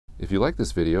If you like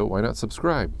this video, why not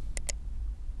subscribe?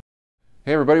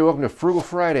 Hey everybody, welcome to Frugal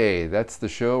Friday. That's the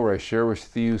show where I share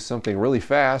with you something really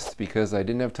fast because I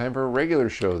didn't have time for a regular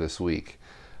show this week.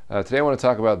 Today I want to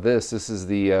talk about this. This is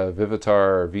the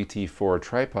Vivitar VT4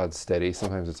 Tripod Steady.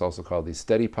 Sometimes it's also called the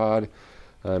steadypod.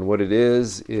 And what it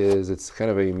is it's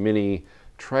kind of a mini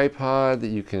tripod that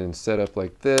you can set up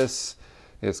like this.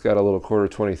 It's got a little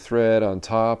 1/4-20 thread on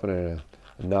top and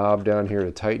a knob down here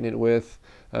to tighten it with.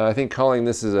 I think calling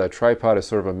this as a tripod is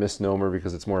sort of a misnomer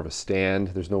because it's more of a stand.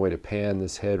 There's no way to pan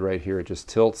this head right here. It just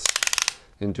tilts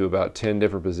into about 10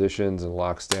 different positions and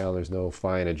locks down. There's no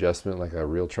fine adjustment like a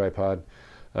real tripod.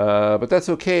 But that's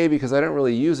okay because I don't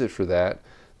really use it for that.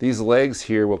 These legs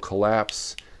here will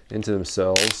collapse into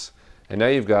themselves. And now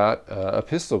you've got a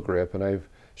pistol grip. And I've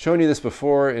shown you this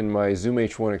before in my Zoom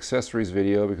H1 accessories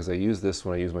video because I use this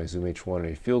when I use my Zoom H1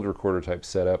 in a field recorder type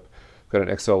setup. I've got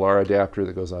an XLR adapter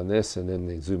that goes on this and then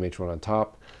the Zoom H1 on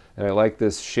top. And I like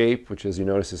this shape, which as you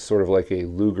notice is sort of like a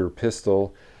Luger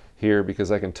pistol here because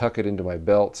I can tuck it into my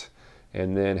belt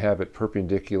and then have it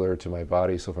perpendicular to my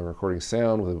body. So if I'm recording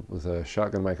sound with a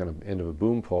shotgun mic on the end of a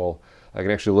boom pole, I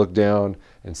can actually look down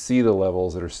and see the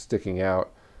levels that are sticking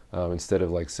out instead of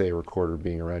like say a recorder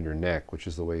being around your neck, which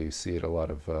is the way you see it a lot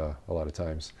of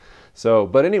times. So,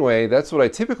 but anyway, that's what I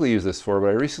typically use this for. But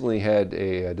I recently had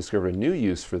discovered a new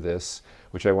use for this,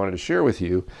 which I wanted to share with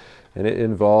you, and it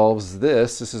involves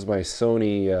this. This is my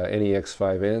Sony NEX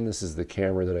 5N. This is the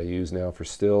camera that I use now for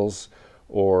stills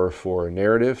or for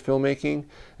narrative filmmaking.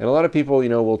 And a lot of people, you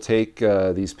know, will take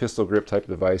these pistol grip type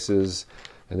devices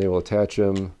and they will attach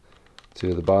them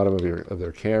to the bottom of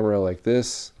their camera like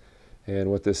this.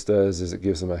 And what this does is it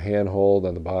gives them a handhold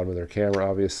on the bottom of their camera,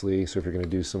 obviously. So if you're going to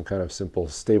do some kind of simple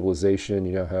stabilization,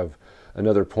 you now have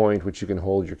another point which you can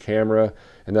hold your camera,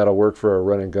 and that'll work for a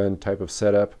run and gun type of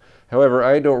setup. However,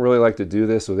 I don't really like to do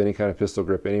this with any kind of pistol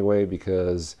grip anyway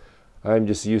because I'm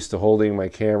just used to holding my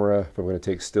camera if I'm going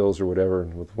to take stills or whatever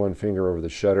with one finger over the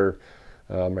shutter.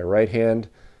 My right hand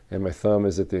and my thumb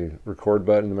is at the record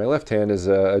button, and my left hand is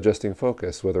adjusting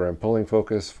focus, whether I'm pulling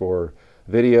focus for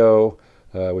video,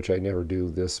 which I never do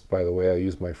this, by the way. I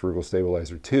use my Frugal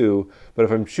stabilizer too, but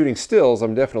if I'm shooting stills,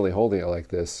 I'm definitely holding it like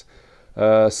this.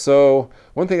 So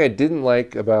one thing I didn't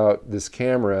like about this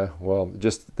camera, well,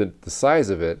 just the size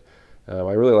of it.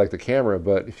 I really like the camera,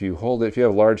 but if you hold it, if you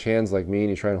have large hands like me and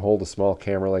you try and hold a small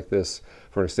camera like this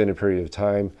for an extended period of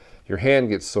time, your hand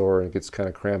gets sore and it gets kind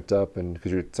of cramped up, and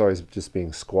because it's always just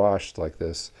being squashed like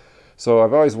this. So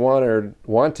I've always wanted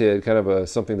kind of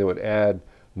something that would add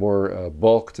more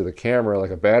bulk to the camera,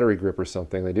 like a battery grip or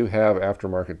something. They do have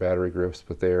aftermarket battery grips,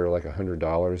 but they're like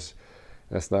 $100.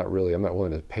 That's not really, I'm not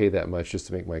willing to pay that much just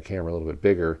to make my camera a little bit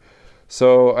bigger.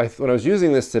 So when I was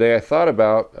using this today, I thought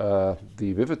about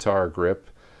the Vivitar grip,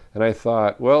 and I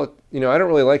thought, well, you know, I don't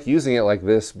really like using it like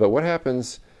this, but what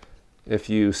happens if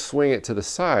you swing it to the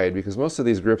side? Because most of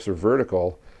these grips are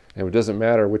vertical, and it doesn't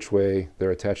matter which way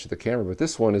they're attached to the camera, but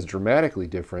this one is dramatically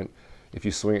different if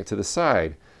you swing it to the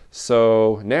side.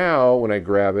 So now when I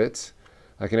grab it,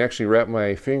 I can actually wrap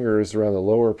my fingers around the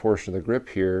lower portion of the grip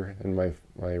here, and my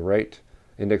right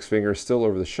index finger is still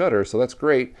over the shutter, so that's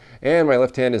great. And my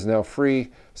left hand is now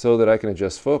free so that I can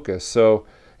adjust focus. So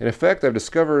in effect, I've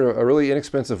discovered a really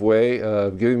inexpensive way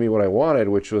of giving me what I wanted,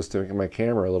 which was to make my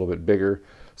camera a little bit bigger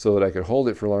so that I could hold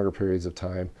it for longer periods of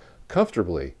time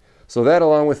comfortably. So that,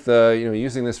 along with you know,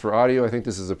 using this for audio, I think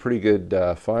this is a pretty good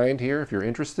find here if you're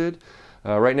interested.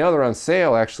 Right now they're on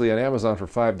sale actually on Amazon for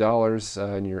 $5,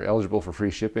 and you're eligible for free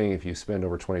shipping if you spend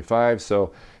over $25.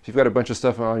 So if you've got a bunch of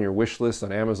stuff on your wish list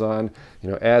on Amazon,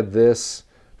 you know, add this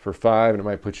for $5 and it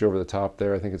might put you over the top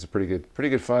there. I think it's a pretty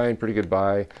good find, pretty good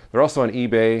buy. They're also on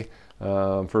eBay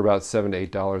for about $7 to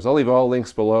 $8. I'll leave all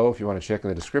links below if you want to check in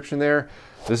the description there.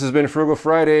 This has been Frugal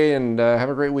Friday, and have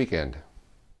a great weekend.